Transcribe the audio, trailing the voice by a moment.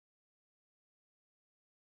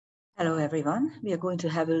Hello everyone, we are going to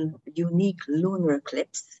have a unique lunar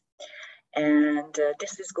eclipse, and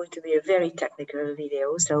this is going to be a very technical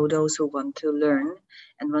video, so those who want to learn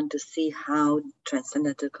and want to see how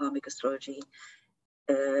transcendental karmic astrology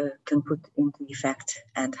can put into effect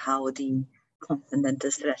and how the transcendental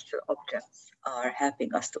celestial objects are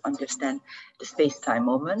helping us to understand the space-time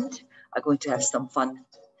moment are going to have some fun.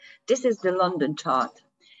 This is the London chart.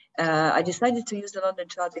 I decided to use the London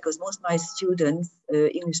chart because most of my students,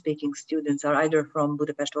 English-speaking students, are either from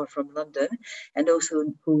Budapest or from London, and those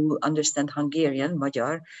who understand Hungarian,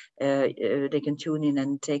 Magyar, they can tune in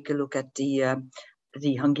and take a look at the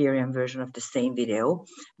Hungarian version of the same video.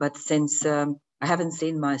 But since I haven't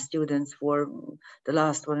seen my students for the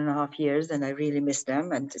last 1.5 years, and I really miss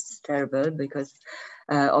them, and it's terrible because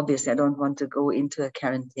obviously I don't want to go into a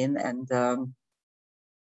quarantine and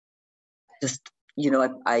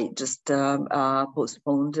I just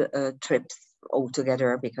postponed trips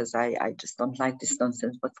altogether because I just don't like this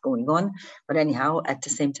nonsense what's going on. But anyhow, at the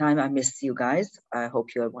same time, I miss you guys. I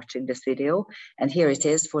hope you are watching this video. And here it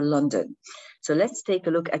is for London. So let's take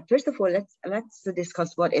a look at, first of all, let's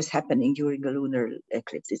discuss what is happening during a lunar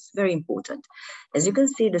eclipse. It's very important. As you can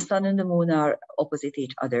see, the sun and the moon are opposite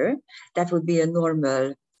each other. That would be a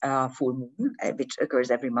normal full moon, which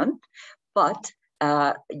occurs every month. But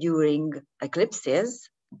during eclipses,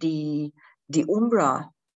 the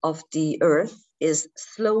umbra of the Earth is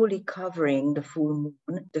slowly covering the full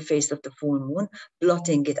moon, the face of the full moon,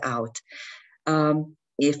 blotting it out.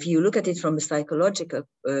 If you look at it from a psychological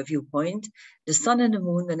viewpoint, the sun and the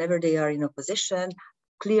moon, whenever they are in opposition,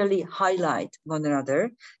 clearly highlight one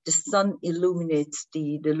another. The sun illuminates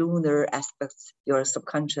the lunar aspects, your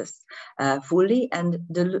subconscious, fully, and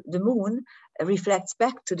the moon reflects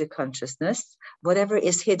back to the consciousness whatever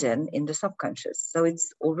is hidden in the subconscious. So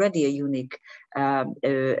it's already a unique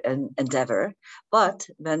endeavor. But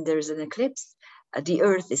when there's an eclipse, the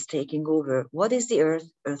Earth is taking over. What is the Earth?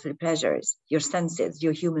 Earthly pleasures, your senses,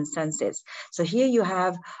 your human senses. So here you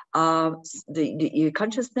have your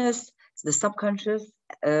consciousness, the subconscious,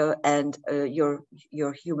 and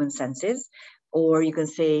your human senses, or you can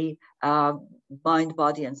say mind,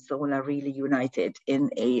 body, and soul are really united in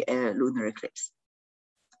a lunar eclipse.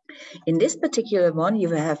 In this particular one, you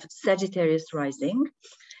have Sagittarius rising.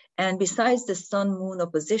 And besides the sun-moon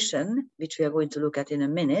opposition, which we are going to look at in a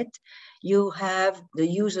minute, you have the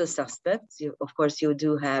usual suspects. Of course, you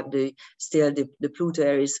do have the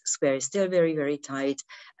Pluto-Aries square is still very, very tight,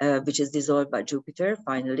 which is dissolved by Jupiter,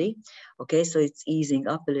 finally. Okay, so it's easing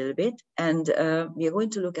up a little bit. And we are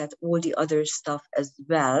going to look at all the other stuff as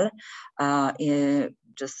well.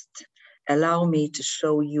 Just allow me to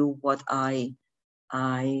show you what I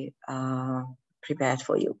prepared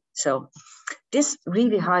for you. So this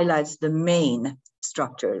really highlights the main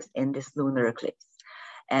structures in this lunar eclipse.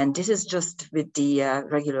 And this is just with the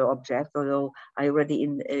regular object, although I already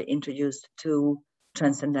introduced 2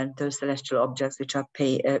 transcendental celestial objects, which are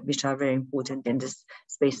very important in this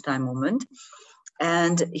space-time moment.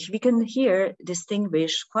 And we can here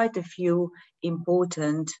distinguish quite a few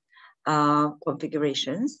important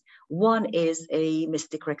configurations. One is a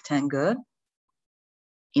mystic rectangle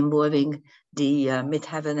involving the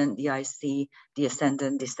midheaven and the IC, the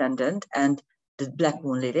ascendant, descendant, and the black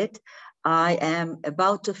moon Lilith. I am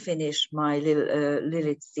about to finish my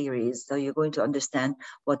Lilith series, so you're going to understand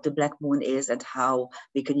what the black moon is and how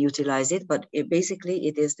we can utilize it. But basically,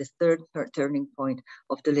 it is the 3rd turning point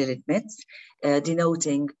of the Lilith myths,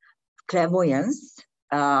 denoting clairvoyance,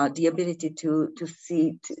 the ability to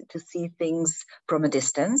see things from a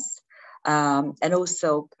distance, and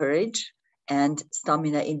also courage and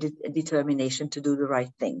stamina in determination to do the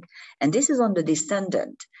right thing. And this is on the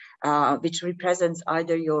descendant, which represents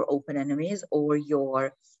either your open enemies or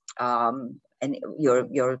your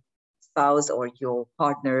spouse or your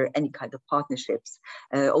partner, any kind of partnerships,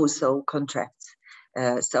 also contracts.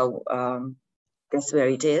 So that's where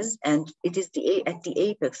it is. And it is at the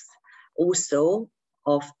apex also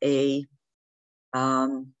of a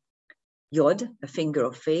Yod, a finger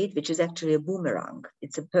of fate, which is actually a boomerang.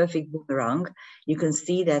 It's a perfect boomerang. You can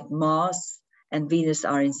see that Mars and Venus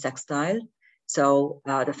are in sextile. So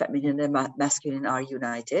the feminine and the masculine are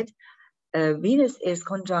united. Venus is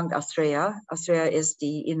conjunct Astrea. Astrea is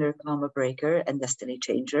the inner karma breaker and destiny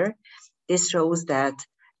changer. This shows that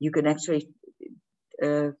you can actually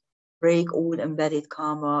break all embedded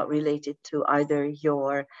karma related to either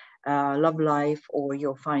your love life or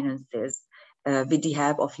your finances. With the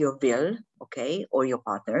help of your will, okay, or your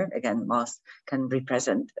partner. Again, Mars can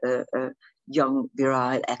represent a young,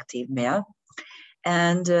 virile, active male.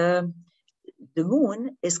 And the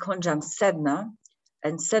moon is conjunct Sedna,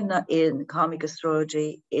 And Sedna in karmic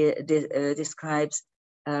astrology describes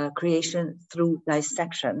creation through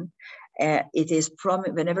dissection. It is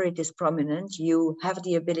whenever it is prominent, you have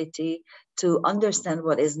the ability to understand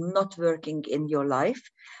what is not working in your life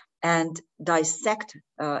and dissect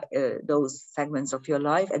those segments of your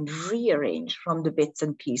life and rearrange from the bits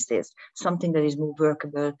and pieces something that is more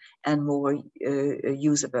workable and more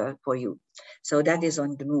usable for you. So that is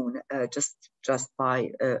on the moon, just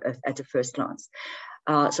by at the first glance.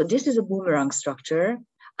 So this is a boomerang structure.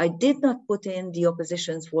 I did not put in the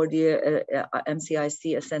oppositions for the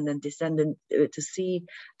MCIC ascendant descendant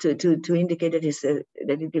to indicate that,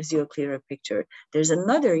 that it gives you a clearer picture. There's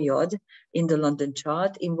another yod in the London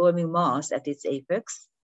chart involving Mars at its apex,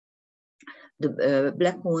 the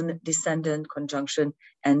Black Moon descendant conjunction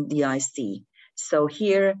and the IC. So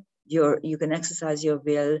here you can exercise your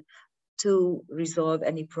will to resolve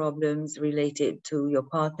any problems related to your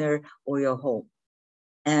partner or your home.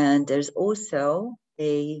 And there's also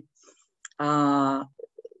a,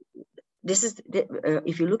 this is,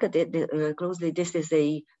 if you look at it closely, this is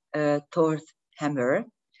a Thoth hammer,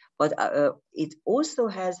 but it also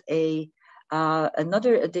has a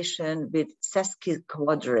another addition with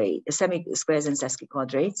sesquiquadrate, semi-squares and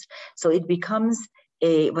sesquiquadrates. So it becomes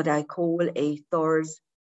what I call a Thor's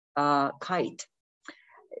kite,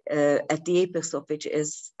 at the apex of which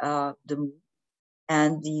is the moon.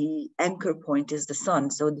 And the anchor point is the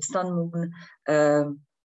sun. So the sun moon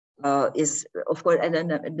is, of course, and then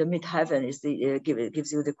the midheaven is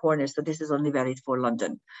gives you the corner. So this is only valid for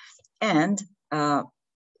London. And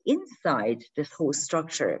inside this whole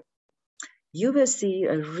structure, you will see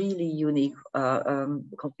a really unique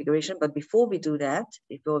configuration. But before we do that,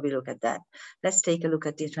 before we look at that, let's take a look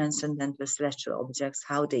at the transcendental celestial objects,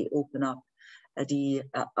 how they open up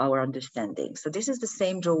our understanding. So this is the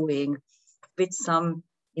same drawing with some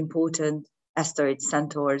important asteroid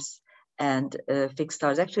centaurs and fixed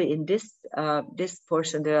stars. Actually, in this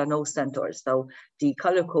portion, there are no centaurs. So the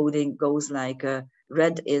color coding goes like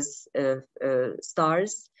red is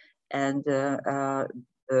stars, and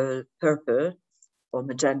purple or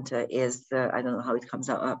magenta is, I don't know how it comes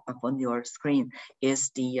up on your screen,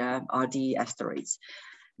 is are the asteroids.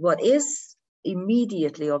 What is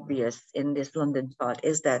immediately obvious in this London chart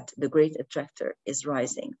is that the Great Attractor is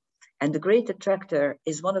rising. And the Great Attractor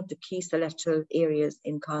is one of the key celestial areas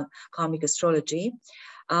in karmic astrology.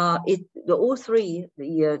 All three,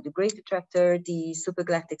 the Great Attractor, the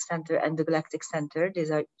Supergalactic Center, and the Galactic Center, these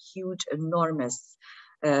are huge, enormous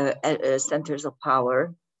centers of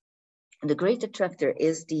power. And the Great Attractor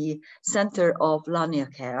is the center of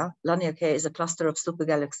Laniakea. Laniakea is a cluster of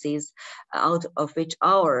supergalaxies, out of which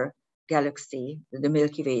our galaxy, the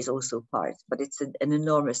Milky Way, is also part, but it's an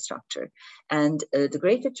enormous structure. And the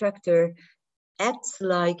Great Attractor acts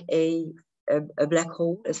like a black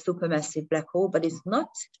hole, a supermassive black hole, but it's not,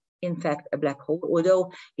 in fact, a black hole,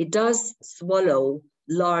 although it does swallow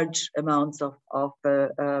large amounts of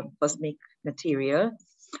cosmic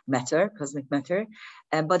cosmic matter,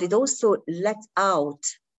 but it also lets out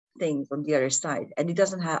things on the other side, and it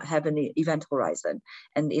doesn't have an event horizon.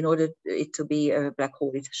 And in order it to be a black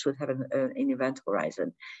hole, it should have an event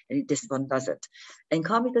horizon, and this one doesn't. In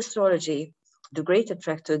karmic astrology, the Great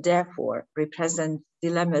Attractor therefore represents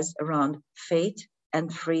dilemmas around fate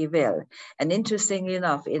and free will. And interestingly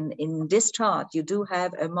enough, in this chart, you do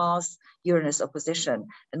have a Mars-Uranus opposition.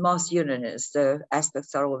 And Mars-Uranus, the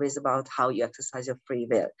aspects are always about how you exercise your free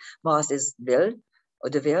will. Mars is will, or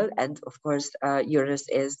the will, and of course Uranus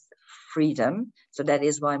is freedom. So that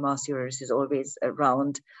is why Mars-Uranus is always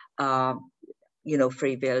around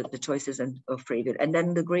free will, the choices of free will. And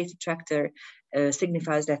then the Great Attractor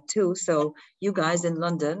signifies that too. So you guys in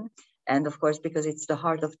London, and of course, because it's the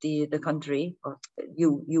heart of the country, or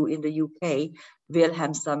you in the UK, will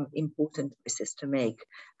have some important choices to make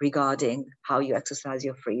regarding how you exercise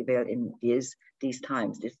your free will in these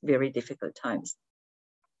times, these very difficult times.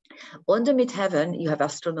 On the midheaven, you have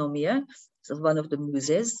Astronomia, so one of the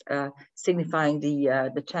muses, signifying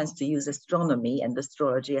the chance to use astronomy and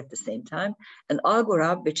astrology at the same time. And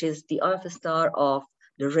Algorab, which is the alpha star of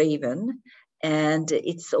the Raven, and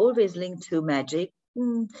it's always linked to magic.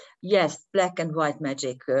 Yes, black and white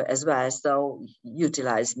magic as well. So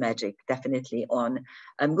utilized magic definitely on.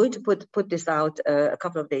 I'm going to put this out a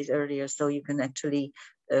couple of days earlier, so you can actually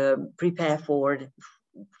prepare for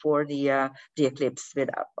the eclipse with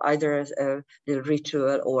either the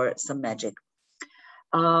ritual or some magic.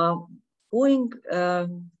 Going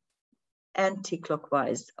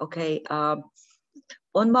anti-clockwise, okay.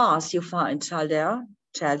 On Mars, you find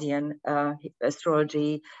Chaldean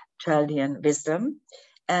astrology, Chaldean wisdom,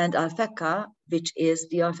 and Alphecca, which is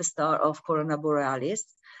the alpha star of Corona Borealis,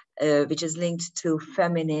 which is linked to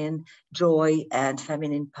feminine joy and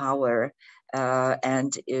feminine power,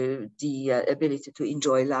 and the ability to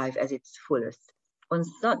enjoy life at its fullest. On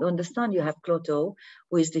the sun, you have Clotho,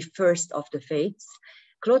 who is the first of the fates.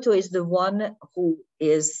 Clotho is the one who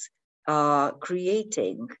is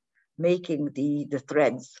creating, making the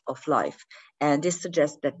threads of life. And this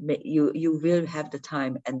suggests that you will have the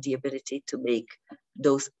time and the ability to make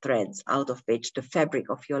those threads out of which the fabric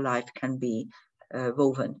of your life can be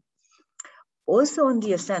woven. Also on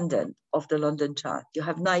the ascendant of the London chart, you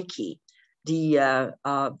have Nike, the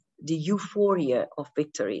euphoria of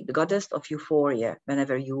victory, the goddess of euphoria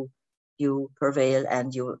whenever you prevail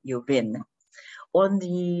and you win. On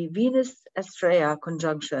the Venus-Astrea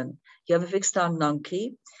conjunction, you have a fixed star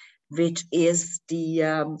Nunki, which is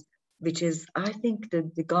I think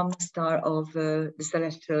the gamma star of the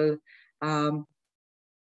celestial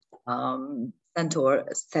centaur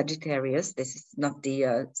Sagittarius. This is not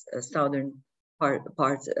the southern part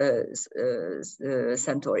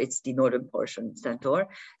centaur, it's the northern portion centaur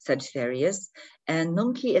Sagittarius. And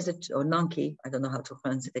Nunki is Nunki, I don't know how to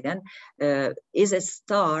pronounce it again, is a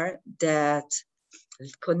star that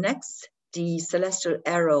connects the celestial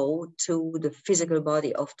arrow to the physical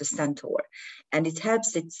body of the centaur, and it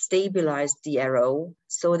helps it stabilize the arrow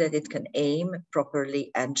so that it can aim properly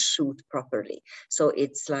and shoot properly. So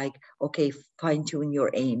it's like, okay, fine-tune your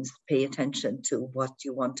aims, pay attention to what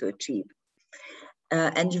you want to achieve.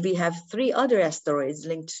 And we have three other asteroids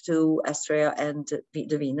linked to Astrea and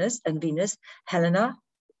the Venus, Helena,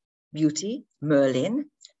 beauty, Merlin,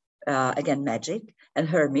 again magic, and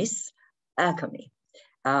Hermes, alchemy.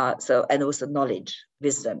 And also knowledge,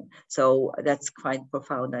 wisdom. So that's quite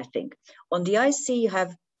profound, I think. On the IC, you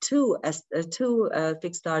have two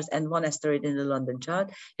fixed stars and one asteroid in the London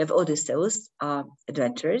chart. You have Odysseus,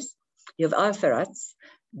 adventures. You have Alpheratz,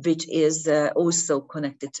 which is also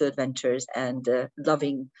connected to adventures and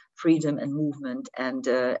loving freedom and movement and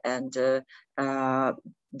the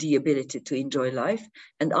ability to enjoy life.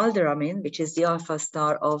 And Alderamin, which is the alpha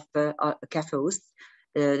star of Caphos,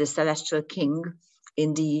 the celestial king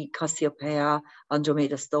in the Cassiopeia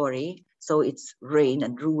Andromeda story. So it's reign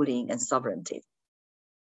and ruling and sovereignty.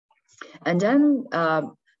 And then I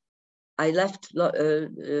left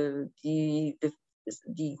the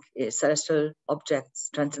celestial objects,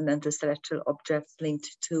 transcendental celestial objects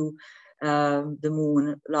linked to the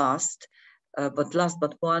moon last. But last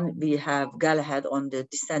but one, we have Galahad on the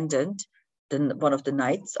descendant, one of the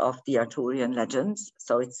knights of the Arthurian legends.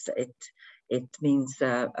 So it means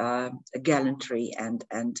gallantry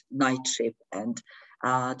and knightship and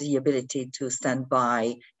the ability to stand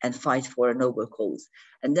by and fight for a noble cause.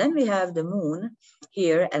 And then we have the moon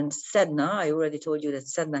here and Sedna. I already told you that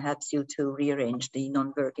Sedna helps you to rearrange the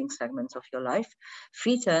non-working segments of your life.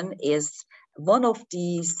 Phaeton is one of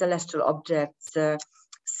the celestial objects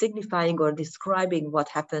signifying or describing what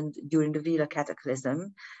happened during the Vela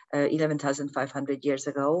cataclysm 11,500 years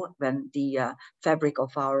ago, when the fabric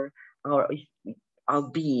of our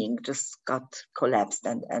being just got collapsed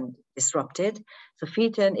and disrupted. So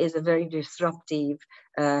Phaeton is a very disruptive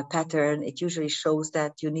pattern. It usually shows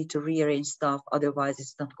that you need to rearrange stuff, otherwise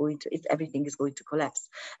it's not going to, everything is going to collapse.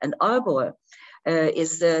 And Argo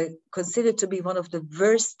is considered to be one of the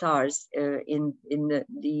worst stars in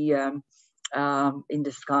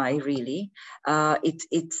the sky, really.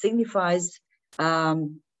 It signifies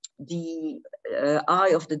the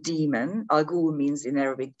eye of the demon. Algol means in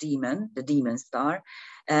Arabic demon, the demon star,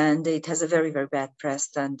 and it has a very, very bad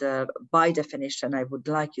press. And by definition, I would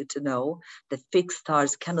like you to know that fixed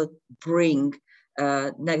stars cannot bring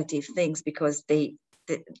negative things, because they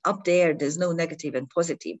up there's no negative and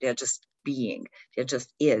positive. They're just being, there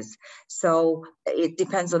just is. So it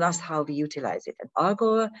depends on us how we utilize it. And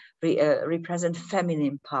Argo represents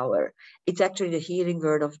feminine power. It's actually the healing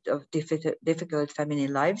word of difficult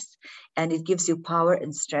feminine lives, and it gives you power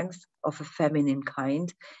and strength of a feminine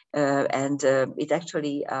kind. It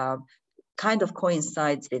actually kind of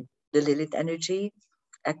coincides with the Lilith energy.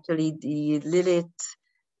 Actually, the Lilith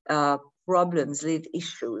problems, Lilith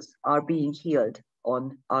issues are being healed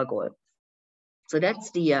on Argo. So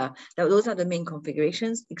that's those are the main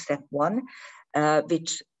configurations, except one,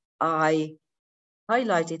 which I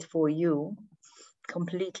highlighted for you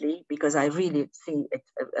completely because I really see it,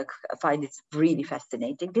 I find it really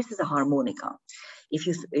fascinating. This is a harmonica. If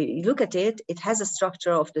you look at it, it has a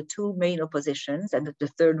structure of the two main oppositions, and the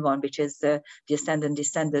third one, which is the ascendant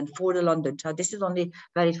descendant for the London chart. This is only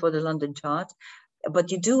valid for the London chart,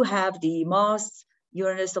 but you do have the Mars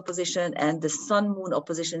Uranus opposition and the Sun-Moon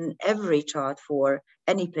opposition in every chart for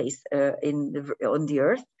any place on the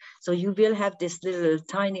Earth. So you will have this little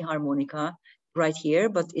tiny harmonica right here,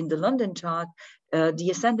 but in the London chart, the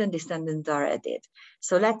ascendant descendants are added.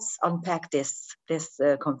 So let's unpack this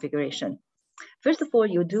configuration. First of all,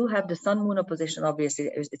 you do have the Sun-Moon opposition. Obviously,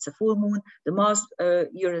 it's a full moon. The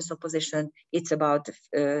Mars-Uranus opposition, it's about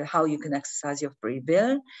how you can exercise your free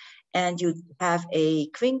will. And you have a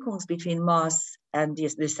quincunx between Mars and the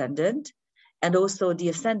descendant, and also the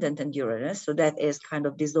ascendant and Uranus. So that is kind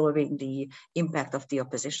of dissolving the impact of the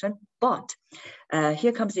opposition. But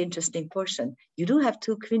here comes the interesting portion. You do have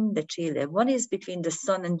two quindecile. One is between the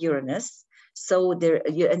Sun and Uranus. So there,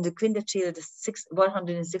 and the quindecile, the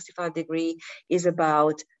 165 degree, is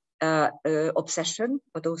about obsession,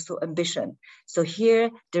 but also ambition. So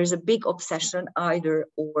here there's a big obsession, either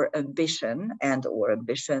or ambition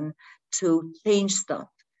to change stuff,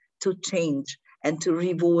 to change and to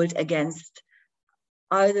revolt against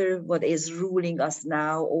either what is ruling us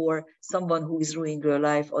now or someone who is ruining your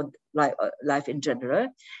life or life in general.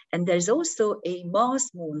 And there's also a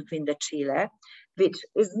Mars moon quindecile, which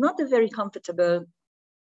is not a very comfortable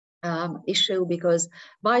issue, because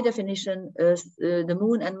by definition, the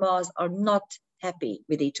moon and Mars are not happy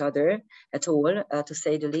with each other at all, to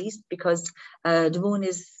say the least, because the moon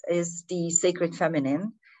is the sacred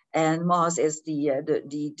feminine, and Mars is the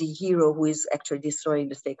hero who is actually destroying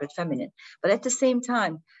the sacred feminine. But at the same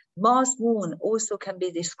time, Mars moon also can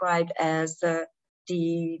be described as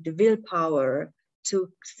the willpower to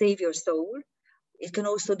save your soul. It can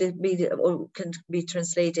also be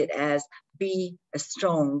translated as be a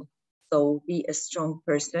strong, so be a strong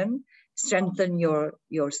person, strengthen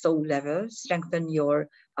your soul level, strengthen your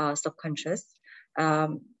subconscious.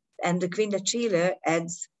 And the quindecile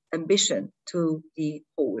adds ambition to the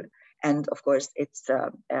whole. And of course, it's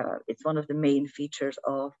one of the main features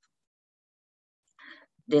of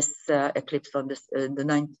this eclipse on the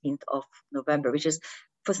 19th of November, which is,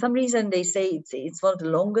 for some reason, they say it's one of the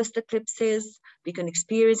longest eclipses we can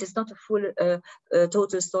experience. It's not a full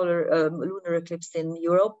total solar lunar eclipse in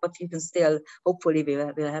Europe, but you can still, hopefully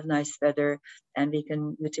we'll have nice weather and we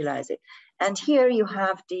can utilize it. And here you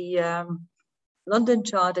have the London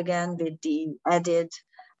chart again with the added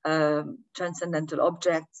transcendental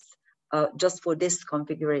objects just for this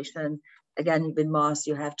configuration. Again, with Mars,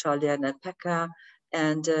 you have Chaldean and Pekka,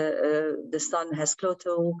 and the Sun has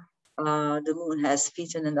Clotho. The moon has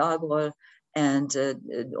Phaeton and Algol, and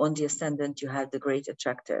on the ascendant you have the great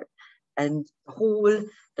attractor. And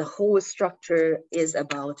the whole structure is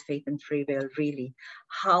about faith and free will, really.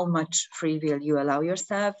 How much free will you allow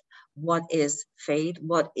yourself, what is fate,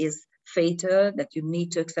 what is fatal that you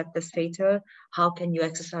need to accept as fatal, how can you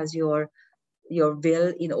exercise your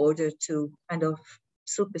will in order to kind of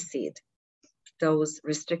supersede those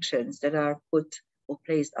restrictions that are put or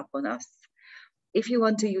placed upon us. If you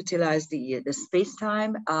want to utilize the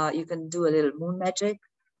space-time, you can do a little moon magic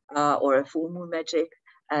or a full moon magic.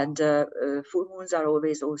 And full moons are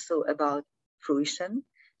always also about fruition.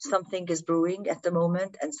 Something is brewing at the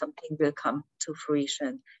moment and something will come to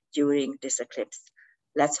fruition during this eclipse.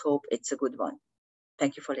 Let's hope it's a good one.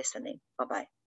 Thank you for listening. Bye-bye.